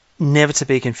it never to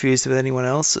be confused with anyone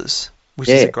else's, which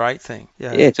is a great thing.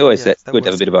 Yeah, it's always good to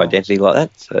have a bit of identity like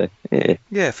that. So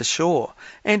yeah, for sure.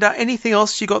 And anything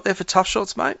else you got there for tough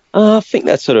shots, mate? I think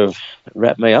that sort of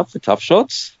wrapped me up for tough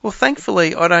shots. Well,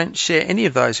 thankfully, I don't share any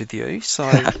of those with you, so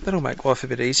that'll make life a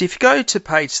bit easy. If you go to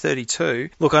page 32,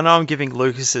 look, I know I'm giving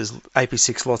Lucas's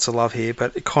AP6 lots of love here,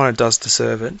 but it kind of does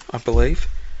deserve it, I believe.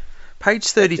 Page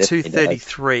 32,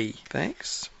 33.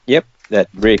 Thanks. Yep, that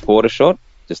rear quarter shot.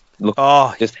 Just look,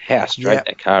 just how straight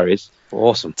that car is.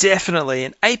 Awesome. Definitely.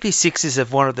 And AP6s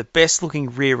have one of the best looking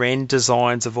rear end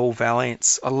designs of all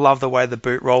Valiants. I love the way the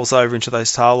boot rolls over into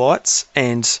those tail lights.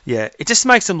 And it just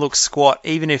makes them look squat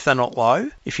even if they're not low,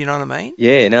 if you know what I mean.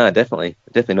 Yeah, no, definitely.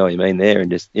 I definitely know what you mean there. And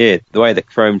just, the way the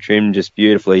chrome trim just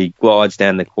beautifully glides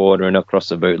down the quarter and across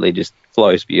the boot lid just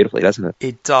flows beautifully, doesn't it?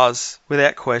 It does,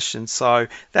 without question. So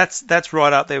that's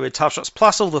right up there with tough shots.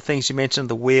 Plus all the things you mentioned,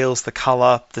 the wheels, the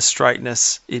colour, the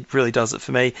straightness. It really does it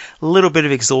for me. A little bit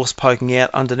of exhaust poking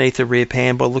out underneath the rear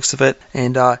pan by the looks of it.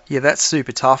 And that's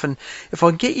super tough. And if I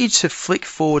can get you to flick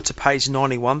forward to page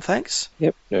 91, thanks.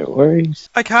 Yep, no worries.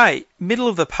 Okay, middle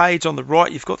of the page on the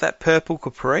right, you've got that purple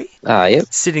Capri. Yep.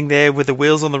 Sitting there with the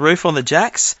wheels on the roof on the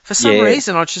jacks. For some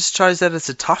reason, I just chose that as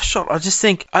a tough shot. I just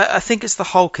think, I think it's the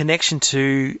whole connection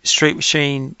to Street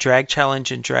Machine Drag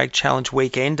Challenge and Drag Challenge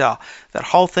Weekender. That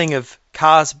whole thing of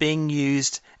cars being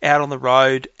used out on the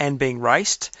road and being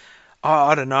raced.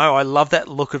 I don't know. I love that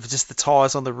look of just the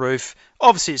tyres on the roof.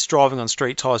 Obviously, it's driving on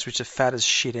street tyres, which are fat as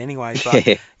shit anyway.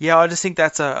 But yeah, I just think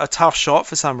that's a tough shot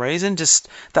for some reason. Just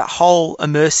that whole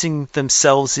immersing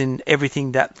themselves in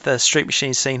everything that the street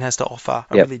machine scene has to offer.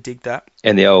 I really dig that.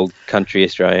 And the old country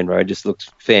Australian road just looks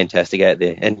fantastic out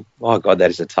there. And my God, that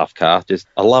is a tough car. Just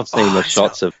I love seeing the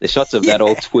shots of that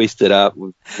all twisted up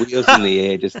with wheels in the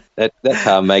air. Just that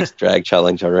car makes drag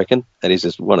challenge, I reckon. That is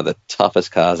just one of the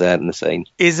toughest cars out in the scene.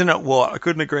 Isn't it what? I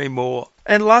couldn't agree more.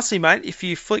 And lastly, mate, if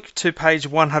you flick to page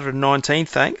 119,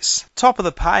 thanks. Top of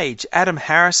the page, Adam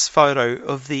Harris photo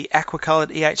of the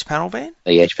aqua-coloured EH panel van.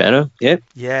 EH panel, yeah.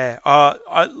 Yeah.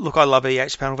 I love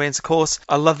EH panel vans, of course.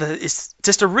 I love that it's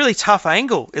just a really tough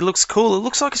angle. It looks cool. It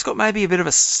looks like it's got maybe a bit of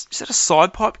is that a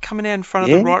side pipe coming out in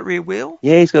front of the right rear wheel?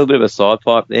 Yeah, he's got a bit of a side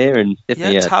pipe there. And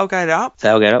tailgate up.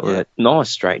 Tailgate up with a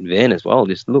nice straight van as well.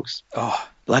 Just looks...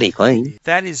 bloody clean.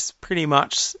 That is pretty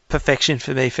much perfection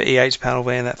for me for EH panel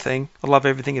van, that thing. I love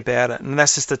everything about it. And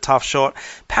that's just a tough shot.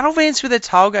 Panel vans with their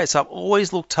tailgates up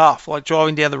always look tough, like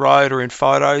driving down the road or in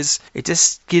photos. It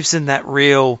just gives them that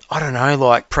real, I don't know,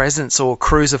 like presence or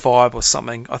cruiser vibe or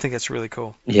something. I think that's really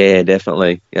cool. Yeah,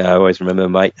 definitely. Yeah, I always remember a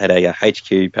mate had a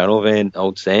HQ panel van,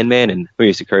 old Sandman, and we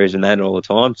used to cruise in that all the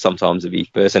time. Sometimes there'd be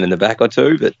a person in the back or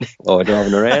two, but while we're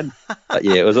driving around. But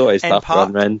yeah, it was always tough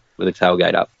driving around with a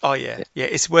tailgate up. Oh, yeah. Yeah,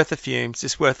 it's worth the fumes.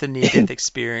 It's worth the near-death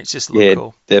experience. Just look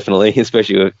cool. Definitely.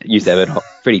 Especially we used to have a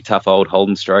pretty tough old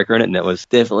Holden Stroker in it, and it was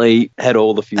definitely had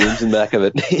all the fumes in the back of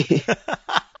it.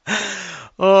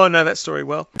 Oh, know that story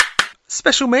well.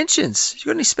 Special mentions. You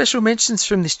got any special mentions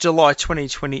from this July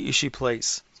 2020 issue,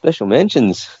 please? Special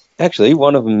mentions. Actually,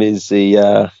 one of them is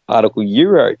the article you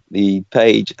wrote, the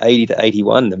page 80 to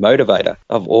 81, the Motivator.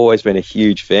 I've always been a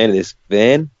huge fan of this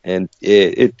van, and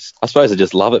I suppose I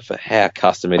just love it for how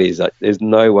custom it is. Like, there's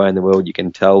no way in the world you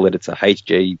can tell that it's a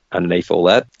HG underneath all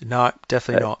that. No,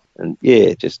 definitely not. And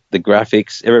yeah, just the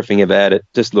graphics, everything about it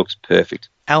just looks perfect.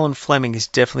 Alan Fleming is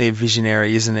definitely a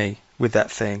visionary, isn't he, with that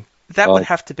thing? That would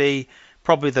have to be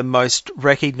probably the most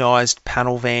recognised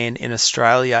panel van in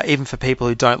Australia, even for people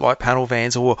who don't like panel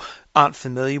vans or aren't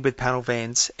familiar with panel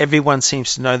vans. Everyone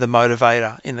seems to know the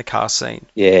Motivator in the car scene.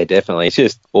 Yeah, definitely. It's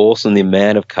just awesome, the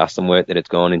amount of custom work that it's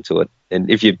gone into it. And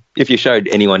if you showed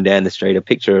anyone down the street a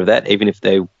picture of that, even if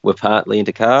they were partly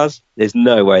into cars, there's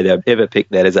no way they'd ever pick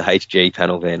that as a HG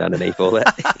panel van underneath all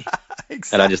that.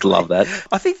 Exactly. And I just love that.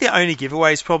 I think the only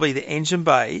giveaway is probably the engine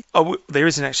bay. There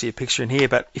isn't actually a picture in here,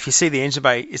 but if you see the engine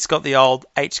bay, it's got the old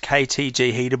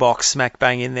HKTG heater box smack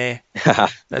bang in there.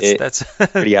 That's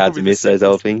pretty hard to miss those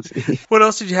old things. What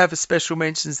else did you have as special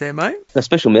mentions there, mate?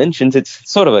 Special mentions, it's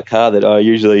sort of a car that I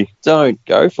usually don't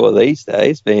go for these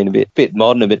days, being a bit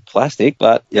modern, a bit plastic,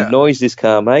 but the noise this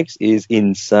car makes is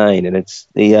insane, and it's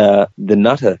the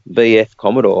Nutter VF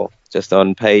Commodore, just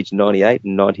on page 98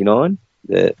 and 99.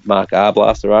 The Mark R.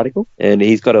 Blaster article, and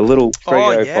he's got a little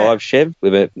 305 Chev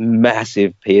with a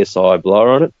massive PSI blower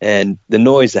on it, and the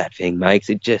noise that thing makes,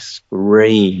 it just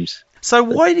screams. So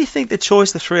why do you think the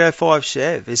choice, the 305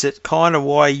 Chev? Is it kind of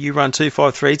why you run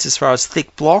 253s as far as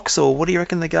thick blocks, or what do you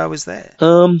reckon the go is there?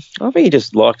 I think he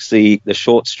just likes the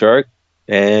short stroke,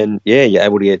 and yeah, you're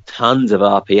able to get tons of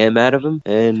RPM out of them,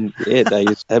 and yeah, they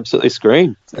just absolutely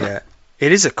scream. Yeah,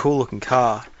 it is a cool looking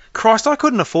car. Christ, I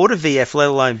couldn't afford a VF, let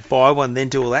alone buy one, then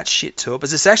do all that shit to it.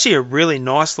 But it's actually a really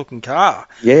nice looking car.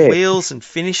 Yeah. Wheels and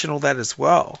finish and all that as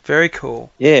well. Very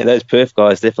cool. Yeah, those perf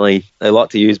guys definitely, they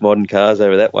like to use modern cars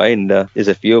over that way. And there's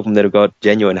a few of them that have got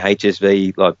genuine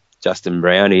HSV, like Justin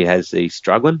Brown, who has the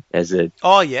Struggling, has the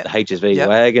HSV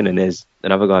wagon. And there's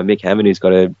another guy, Mick Hammond, who's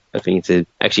got I think it's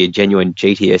actually a genuine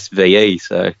GTS VE.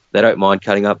 So they don't mind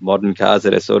cutting up modern cars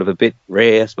that are sort of a bit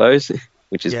rare, I suppose.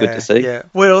 Which is good to see. Yeah.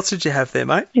 What else did you have there,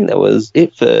 mate? I think that was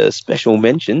it for special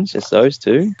mentions, just those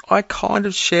two. I kind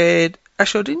of shared...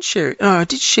 Actually, I didn't share... No, I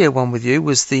did share one with you,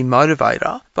 was the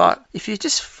Motivator. But if you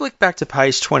just flick back to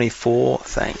page 24,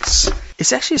 thanks.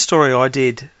 It's actually a story I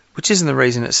did, which isn't the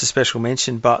reason it's a special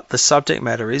mention, but the subject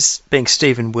matter is being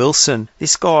Stephen Wilson.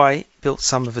 This guy built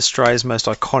some of Australia's most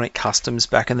iconic customs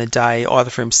back in the day, either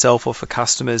for himself or for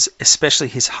customers, especially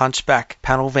his Hunchback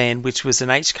panel van, which was an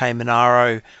HK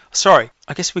Monaro. Sorry,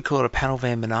 I guess we call it a panel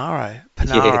van Monaro.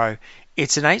 Panaro. Yeah.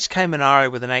 It's an HK Monaro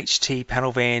with an HT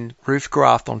panel van roof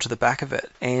graft onto the back of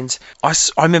it. And I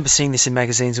remember seeing this in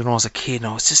magazines when I was a kid, and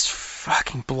I was just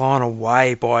fucking blown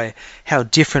away by how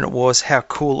different it was, how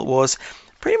cool it was.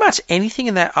 Pretty much anything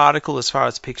in that article as far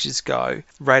as pictures go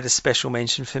rate a special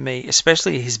mention for me,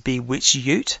 especially his Bewitched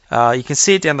Ute. You can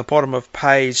see it down the bottom of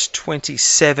page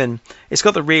 27. It's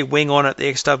got the rear wing on it,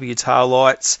 the XW tail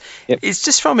lights. Yep. It's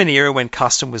just from an era when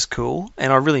custom was cool,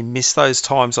 and I really miss those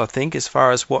times, I think, as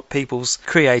far as what people's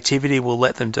creativity will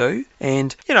let them do.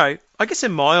 And, you know, I guess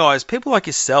in my eyes, people like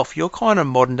yourself, you're kind of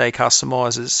modern day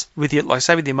customizers with your, like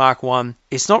say with your Mark 1.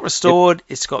 It's not restored.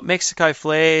 It's got Mexico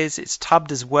flares. It's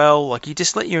tubbed as well. Like you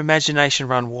just let your imagination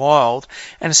run wild.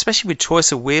 And especially with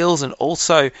choice of wheels and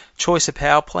also choice of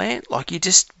power plant, like you're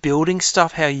just building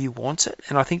stuff how you want it.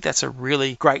 And I think that's a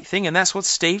really great thing. And that's what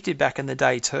Steve did back in the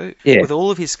day too, with all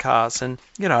of his cars. And,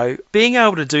 you know, being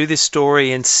able to do this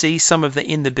story and see some of the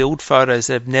in the build photos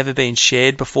that have never been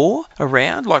shared before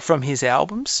around, like from his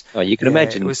albums. Oh, you can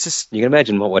imagine. It was just, you can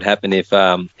imagine what would happen if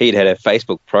he'd had a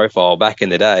Facebook profile back in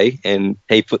the day and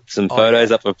he put some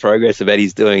photos up of progress about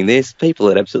he's doing this. People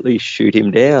would absolutely shoot him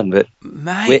down. But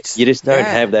mate, you just don't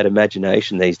have that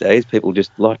imagination these days. People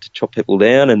just like to chop people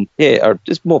down, and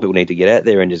just more people need to get out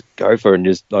there and just go for it. And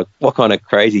just like, what kind of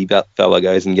crazy fella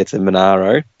goes and gets a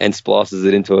Monaro and splices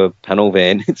it into a panel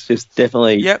van? It's just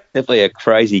definitely a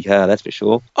crazy car, that's for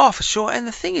sure. Oh, for sure. And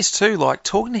the thing is too, like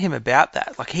talking to him about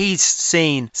that, like he's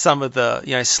seen some of the,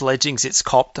 you know, sledgings it's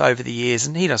copped over the years,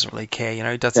 and he doesn't really care, you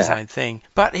know, he does his own thing.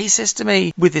 But he says to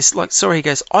me with this, like, sorry, he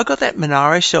goes, I got that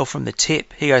Monaro shell from the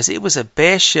tip. He goes, it was a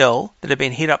bare shell that had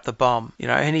been hit up the bum, you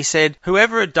know, and he said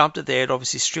whoever had dumped it there had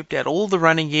obviously stripped out all the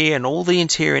running gear and all the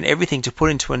interior and everything to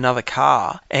put into another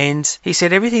car. And he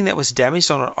said everything that was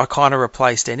damaged on it, I kind of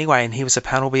replaced anyway, and he was a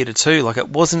panel beater too. Like, it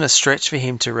wasn't a stretch for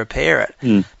him to repair it.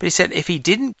 But he said if he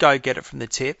didn't go get it from the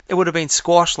tip, it would have been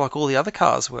squashed like all the other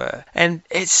cars were. And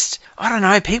it's, I don't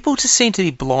know, people just seem to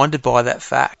be blinded by that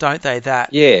fact, don't they?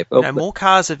 That, you know, more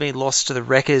cars have been lost to the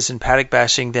wreckers and paddock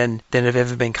bashing than have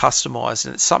ever been customised,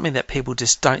 and it's something that people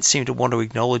just don't seem to want to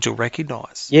acknowledge or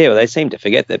recognise. Yeah, well, they seem to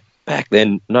forget that back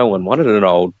then no one wanted an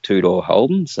old two-door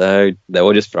Holden, so they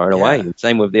were just thrown away.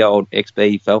 Same with the old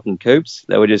XB Falcon Coupes.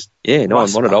 They were just, no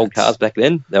one wanted old cars back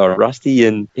then. They were rusty,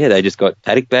 and they just got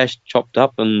paddock bashed, chopped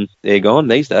up, and they're gone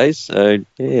these days. So,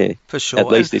 for sure. At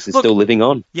least this is still living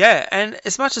on. Yeah, and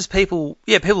as much as people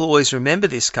always remember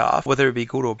this car, whether it be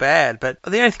good or bad, but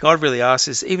the only thing I'd really ask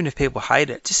is, even if people hate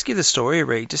it, just give the story a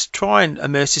read. Just try and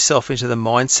immerse yourself into the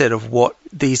mindset of what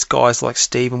these guys like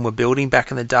Stephen were building back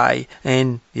in the day.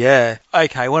 And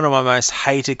okay, one of my most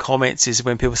hated comments is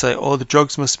when people say, oh, the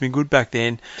drugs must have been good back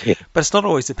then. But it's not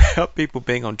always about people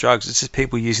being on drugs. It's just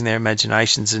people using their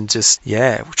imaginations and just,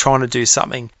 trying to do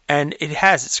something. And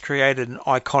it's created an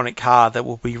iconic car that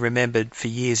will be remembered for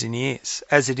years and years,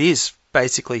 as it is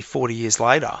basically 40 years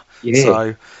later.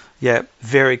 So,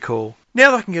 very cool.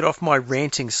 Now that I can get off my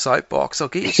ranting soapbox, I'll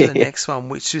get you to the next one,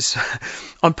 which is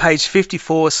on page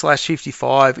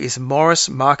 54/55 is Morris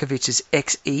Markovich's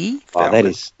XE. Oh,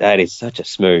 that is such a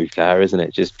smooth car, isn't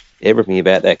it? Just everything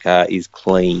about that car is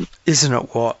clean. Isn't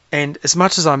it what? And as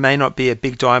much as I may not be a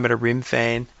big diameter rim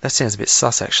fan, that sounds a bit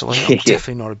sus actually. I'm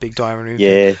definitely not a big diameter rim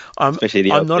fan.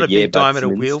 Especially I'm not a big diameter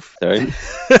wheel.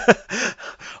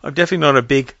 I'm definitely not a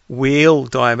big wheel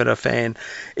diameter fan.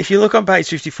 If you look on page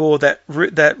 54,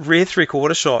 that rear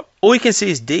three-quarter shot, all you can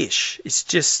see is dish. It's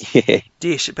just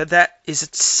dish. But that is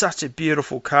such a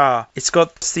beautiful car. It's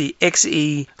got the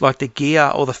XE, like the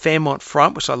gear or the Fairmont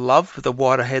front, which I love, with the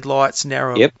wider headlights,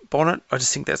 narrow bonnet. I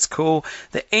just think that's cool.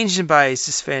 The engine bay is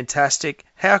just fantastic.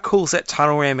 How cool is that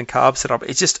tunnel ram and carb setup?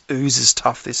 It just oozes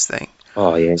tough, this thing.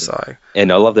 Oh, yeah.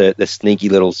 And I love the sneaky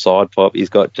little side pop he's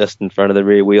got just in front of the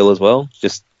rear wheel as well.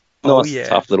 Just nice,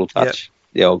 tough little touch.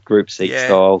 The old Group C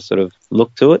style sort of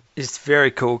look to it. It's a very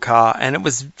cool car, and it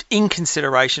was in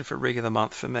consideration for Rig of the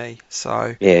Month for me.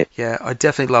 So, I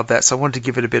definitely love that. So I wanted to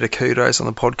give it a bit of kudos on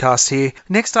the podcast here.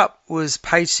 Next up was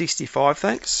page 65,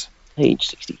 thanks. Page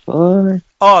 65.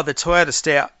 Oh, the Toyota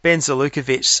Stout, Ben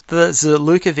Zalukovic. The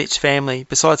Zalukovic family,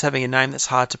 besides having a name that's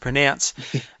hard to pronounce,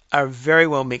 are very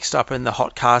well mixed up in the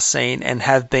hot car scene and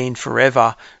have been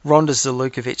forever. Rhonda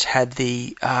Zalukovic had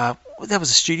the... that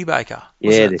was a Studebaker.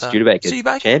 The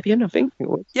Studebaker champion, I think it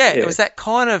was. It was that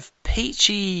kind of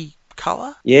peachy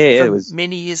colour. It was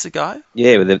many years ago.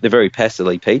 Yeah, with the very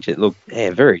pastely peach. It looked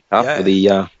very tough with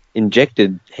the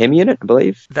injected Hemi in it, I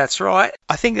believe. That's right.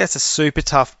 I think that's a super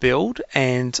tough build,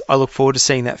 and I look forward to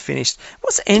seeing that finished.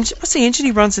 What's the engine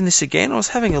he runs in this again? I was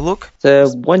having a look. It's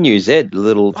a 1UZ,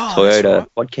 little Toyota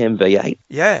Quadcam V8.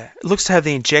 Yeah, it looks to have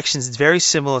the injections. It's very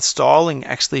similar styling,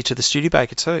 actually, to the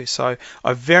Studebaker too. So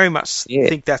I very much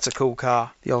think that's a cool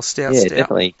car, the old Stout. Yeah,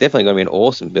 definitely going to be an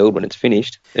awesome build when it's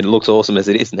finished. It looks awesome as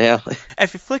it is now.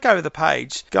 If you flick over the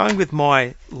page, going with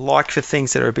my like for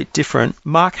things that are a bit different,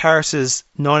 Mark Harris's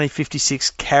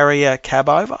 1956 Carrier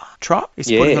cab-over truck. He's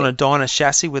putting on a Dyna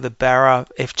chassis with a Barra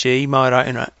FG motor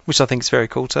in it, which I think is very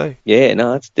cool too. Yeah,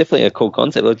 no, it's definitely a cool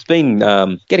concept. It's been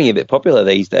getting a bit popular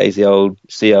these days, the old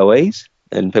COEs,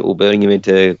 and people building them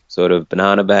into sort of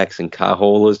banana backs and car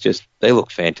haulers. Just, they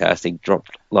look fantastic. Drop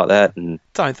like that. And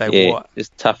Don't they what?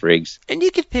 Just tough rigs. And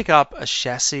you could pick up a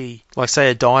chassis, like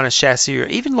say a Dyna chassis, or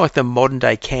even like the modern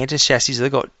day Canter chassis.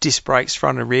 They've got disc brakes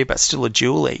front and rear, but still a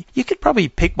dually. You could probably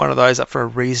pick one of those up for a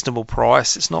reasonable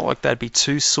price. It's not like they'd be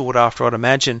too sought after, I'd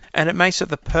imagine. And it makes it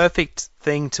the perfect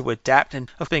thing to adapt,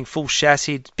 and of being full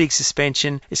chassis, big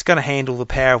suspension, it's going to handle the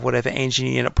power of whatever engine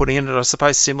you end up putting in it, I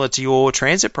suppose, similar to your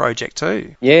Transit project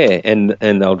too. Yeah, and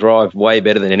they'll drive way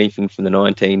better than anything from the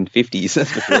 1950s,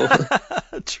 that's for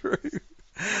sure. True.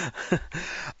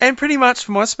 And pretty much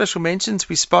for my special mentions,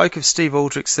 we spoke of Steve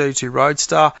Aldrich's 32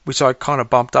 Roadster, which I kind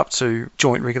of bumped up to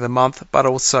Joint Rig of the Month, but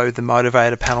also the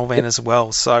Motivator panel van as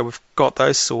well. So we've got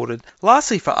those sorted.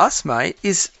 Lastly for us, mate,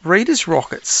 is Reader's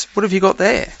Rockets. What have you got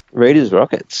there? Reader's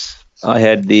Rockets. I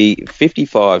had the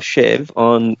 55 Chev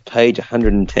on page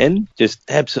 110. Just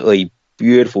absolutely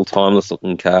beautiful, timeless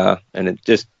looking car, and it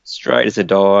just straight as a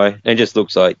die, and it just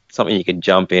looks like something you could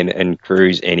jump in and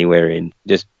cruise anywhere in.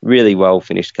 Just really well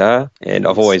finished car, and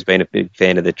I've always been a big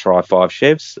fan of the Tri-5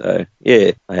 Chevs, so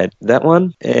yeah, I had that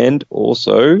one, and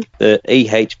also the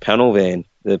EH panel van,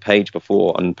 the page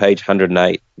before, on page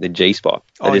 108, the G-Spot.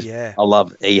 I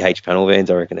love EH panel vans.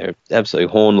 I reckon they're an absolute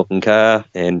horn-looking car,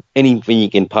 and anything you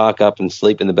can park up and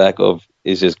sleep in the back of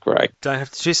is just great. Don't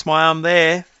have to twist my arm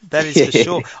there. That is for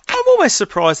sure. I'm almost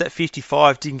surprised that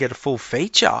 55 didn't get a full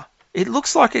feature. It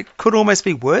looks like it could almost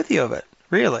be worthy of it,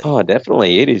 really. Oh,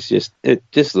 definitely. It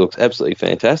just looks absolutely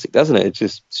fantastic, doesn't it? It's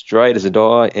just straight as a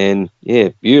die, and yeah,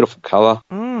 beautiful colour.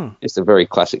 It's a very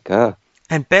classic car.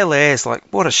 And Bel Air's like,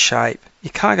 what a shape. You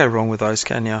can't go wrong with those,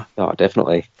 can you? Oh,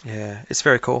 definitely. Yeah, it's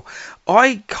very cool.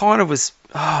 I kind of was,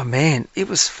 it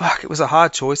was a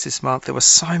hard choice this month. There were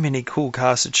so many cool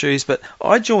cars to choose, but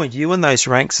I joined you in those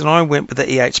ranks, and I went with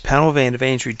the EH panel van of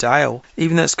Andrew Dale.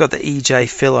 Even though it's got the EJ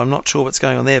filler, I'm not sure what's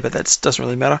going on there, but that doesn't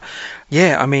really matter.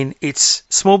 Yeah, I mean, it's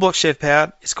small block Chev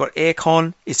powered, it's got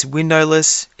aircon, it's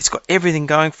windowless, it's got everything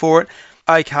going for it.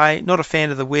 Okay, not a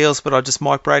fan of the wheels, but I just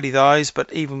Mike Brady those,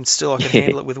 but even still I can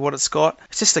handle it with what it's got.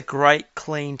 It's just a great,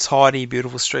 clean, tidy,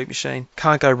 beautiful street machine.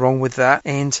 Can't go wrong with that.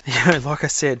 And, like I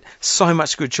said, so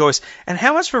much good choice. And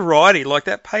how much variety, like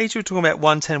that page we were talking about,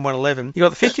 110, 111. You've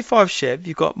got the 55 Chev,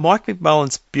 you've got Mike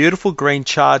McMullen's beautiful green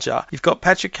Charger, you've got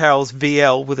Patrick Carroll's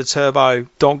VL with a turbo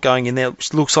donk going in there,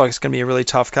 which looks like it's going to be a really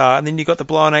tough car, and then you've got the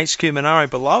Blown HQ Monaro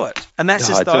below it. And that's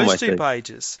just those two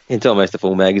pages. It's almost a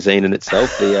full magazine in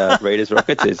itself, the Reader's Rockets.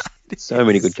 There's so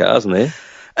many good cars in there.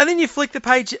 And then you flick the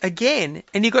page again,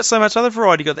 and you've got so much other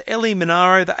variety. You've got the LE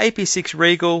Monaro, the AP6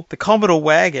 Regal, the Commodore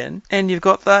Wagon, and you've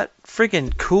got that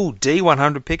friggin' cool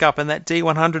D100 pickup and that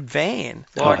D100 van.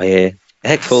 Oh, yeah.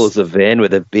 How cool is the van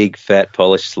with the big, fat,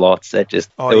 polished slots? It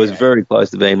was very close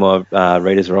to being my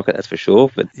Reader's Rocket, that's for sure.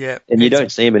 But yeah, and you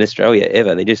don't see them in Australia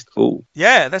ever. They're just cool.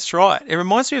 Yeah, that's right. It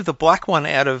reminds me of the black one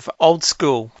out of Old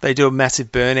School. They do a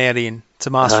massive burnout in to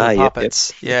Master of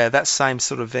Puppets. Yep. Yeah, that same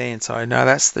sort of van. So, no,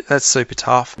 that's super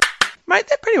tough. Mate,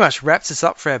 that pretty much wraps us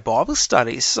up for our Bible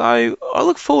studies. So I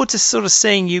look forward to sort of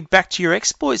seeing you back to your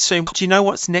exploits soon. Do you know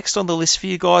what's next on the list for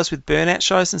you guys with burnout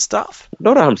shows and stuff?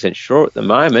 Not 100% sure at the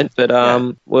moment, but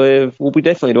we'll be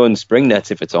definitely doing spring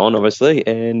nats if it's on, obviously,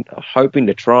 and hoping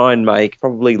to try and make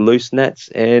probably loose nats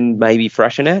and maybe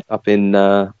fresher nat up in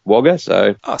Wagga.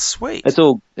 So sweet.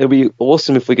 It'll be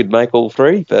awesome if we could make all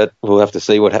three, but we'll have to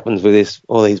see what happens with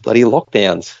all these bloody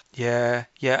lockdowns. Yeah.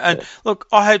 And look,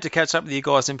 I hope to catch up with you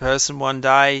guys in person one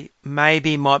day.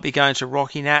 Maybe might be going to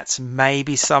Rocky Nats,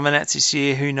 maybe Summer Nats this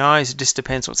year. Who knows? It just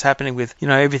depends what's happening with,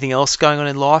 everything else going on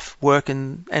in life, work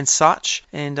and such.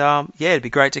 And it'd be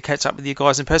great to catch up with you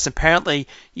guys in person. Apparently,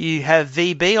 you have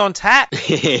VB on tap.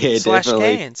 Yeah,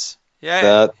 definitely. Cans.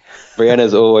 Yeah.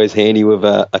 Brianna's always handy with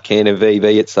a can of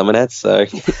VB at Summer Nats, so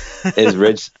as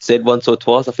Reg said once or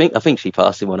twice, I think she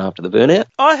passed him one after the burnout.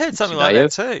 I heard something like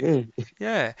that too.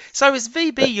 Yeah. So is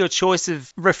VB your choice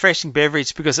of refreshing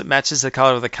beverage because it matches the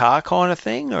colour of the car kind of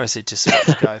thing, or is it just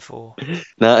something to go for?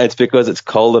 No, it's because it's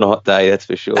cold and a hot day, that's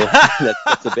for sure.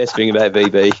 That's the best thing about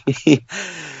VB.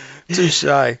 Touche.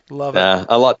 Love it.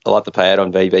 I like to pay out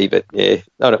on VB, but yeah,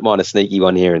 I don't mind a sneaky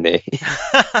one here and there.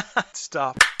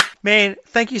 Stop. Man,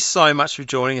 thank you so much for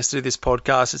joining us to do this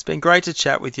podcast. It's been great to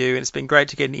chat with you, and it's been great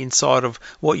to get an insight of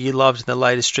what you loved in the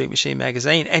latest Street Machine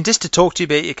magazine, and just to talk to you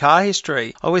about your car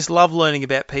history. I always love learning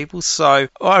about people, so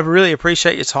I really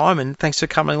appreciate your time, and thanks for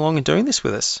coming along and doing this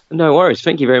with us. No worries.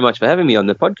 Thank you very much for having me on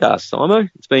the podcast, Simo.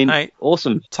 It's been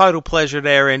awesome. Total pleasure at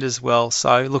our end as well,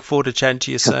 so look forward to chatting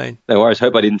to you soon. No worries.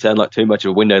 Hope I didn't sound like too much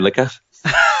of a window licker.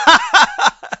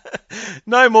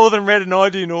 No more than Red and I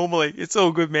do normally. It's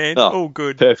all good, man. All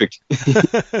good. Perfect.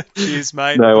 Cheers,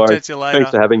 mate. No worries. Chat to you later.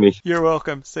 Thanks for having me. You're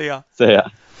welcome. See ya. See ya.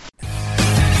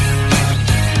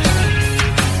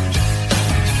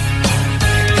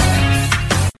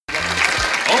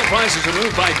 Prices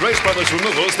removed by Grace Brothers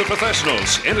Removals, the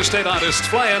professionals. Interstate artists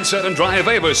fly and set and drive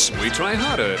Avis. We try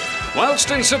harder.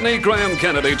 Whilst in Sydney, Graham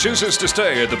Kennedy chooses to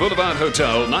stay at the Boulevard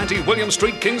Hotel, 90 William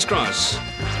Street, King's Cross.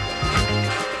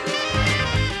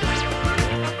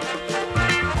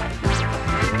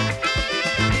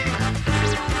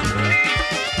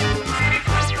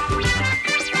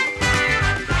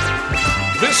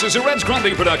 This is a Reds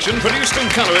Grundy production produced in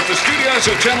colour at the studios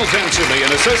of Channel 10 Sydney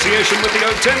in association with the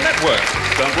O10 Network.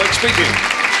 Don Blake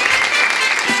speaking.